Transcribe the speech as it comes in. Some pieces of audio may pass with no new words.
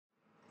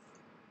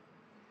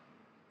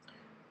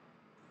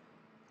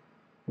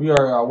We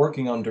are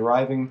working on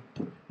deriving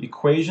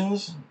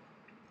equations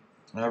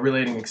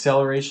relating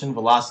acceleration,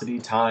 velocity,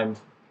 time,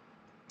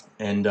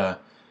 and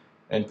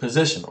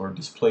position or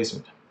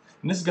displacement.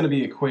 And this is going to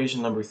be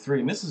equation number 3,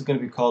 and this is going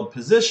to be called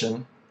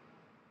position,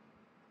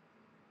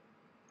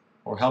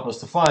 or help us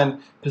to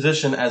find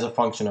position as a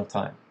function of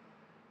time.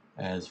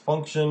 As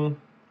function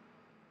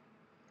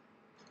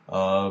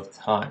of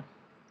time.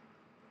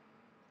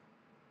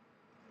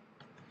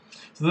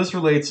 So this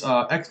relates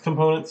x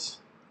components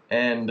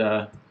and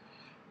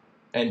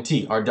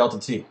t, our delta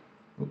t.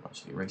 Ooh, I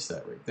should erase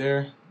that right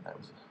there. That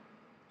was a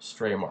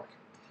stray mark.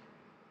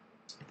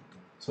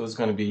 So it's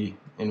going to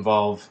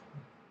involve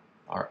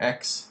our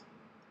x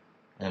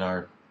and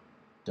our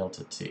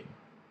delta t.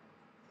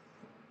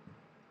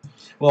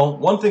 Well,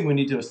 one thing we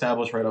need to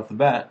establish right off the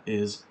bat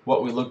is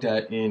what we looked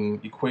at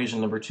in equation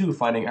number 2,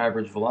 finding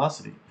average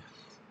velocity.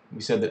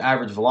 We said that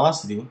average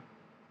velocity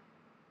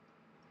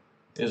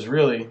is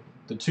really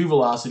the two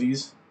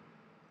velocities,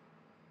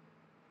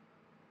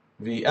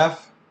 Vf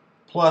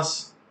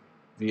plus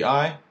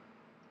Vi,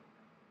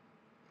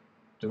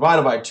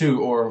 divided by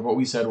 2, or what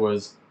we said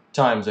was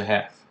times a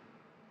half.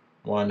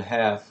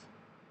 1/2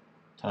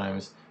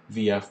 times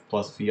Vf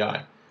plus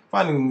Vi.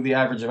 Finding the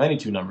average of any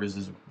two numbers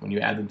is when you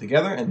add them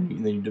together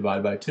and then you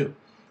divide by 2.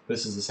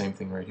 This is the same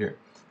thing right here.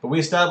 But we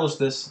established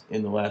this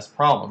in the last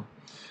problem.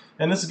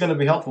 And this is going to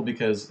be helpful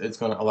because it's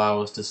going to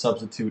allow us to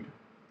substitute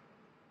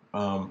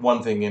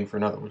one thing in for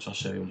another, which I'll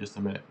show you in just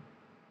a minute.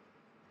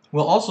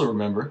 We'll also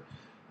remember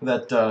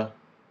that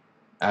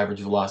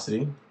average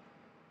velocity,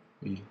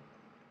 the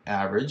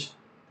average,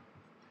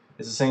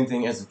 is the same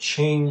thing as a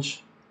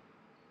change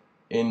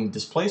in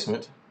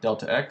displacement,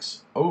 delta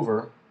x,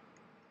 over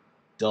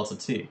delta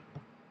t.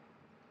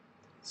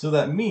 So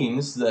that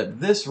means that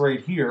this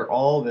right here,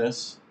 all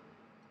this,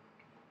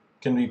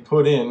 can be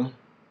put in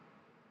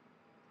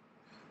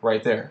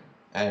right there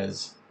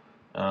as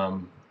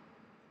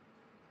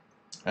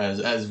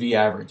v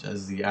average,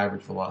 as the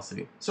average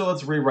velocity. So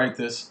let's rewrite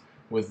this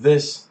with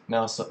this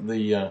now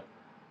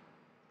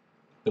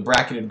the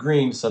bracketed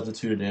green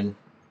substituted in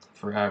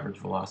for average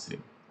velocity.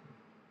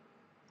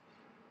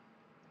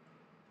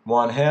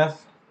 1/2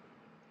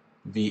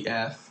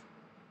 Vf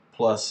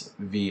plus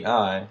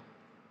Vi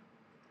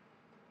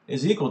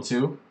is equal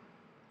to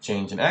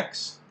change in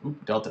x,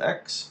 delta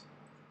x,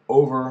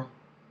 over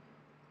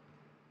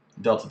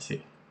delta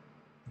t.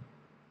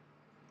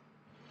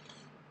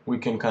 We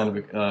can kind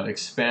of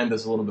expand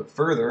this a little bit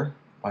further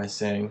by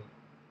saying,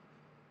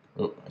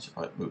 I should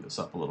probably move this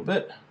up a little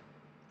bit.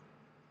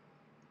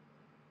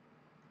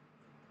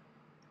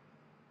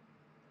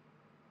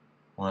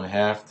 One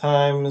half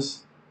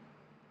times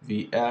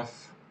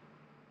Vf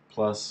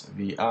plus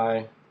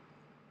Vi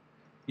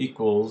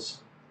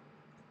equals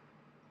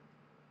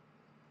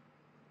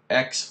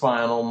x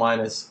final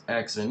minus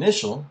x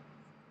initial.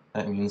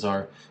 That means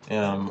our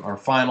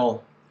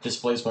final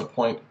displacement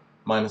point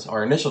minus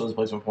our initial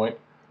displacement point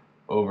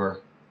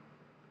over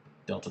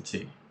delta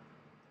t.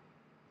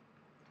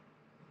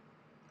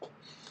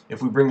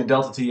 If we bring the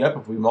delta t up,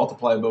 if we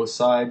multiply both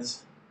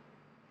sides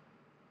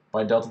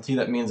by delta t,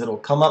 that means it'll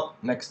come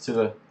up next to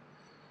the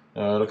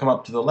it'll come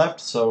up to the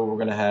left. So we're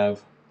going to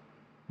have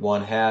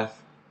 1/2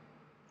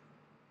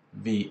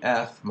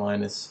 Vf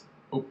minus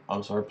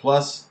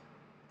plus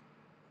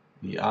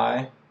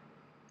Vi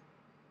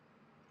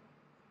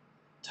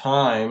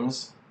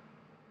times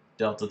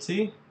delta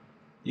t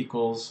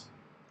equals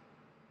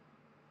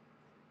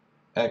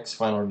x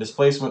final, or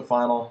displacement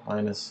final,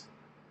 minus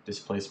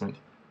displacement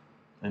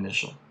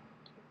initial.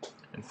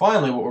 And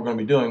finally, what we're going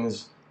to be doing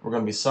is we're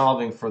going to be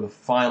solving for the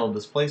final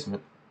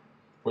displacement.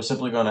 We're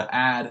simply going to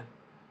add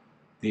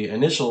the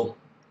initial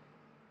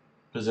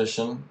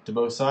position to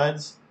both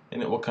sides,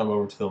 and it will come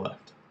over to the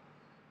left.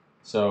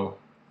 So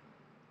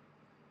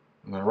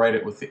I'm going to write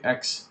it with the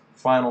x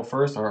final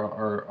first,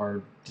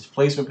 our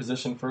displacement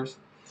position first.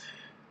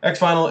 X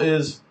final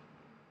is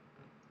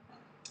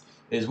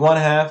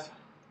 1/2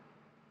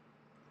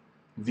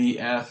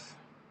 Vf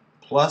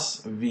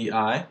plus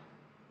Vi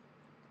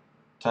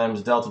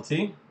times delta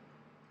t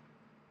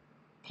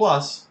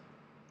plus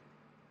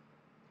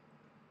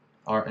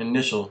our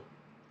initial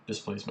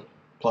displacement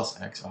plus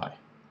xi.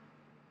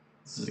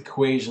 This is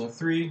equation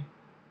 3,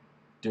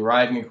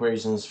 deriving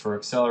equations for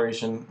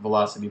acceleration,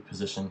 velocity,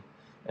 position,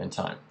 and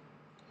time.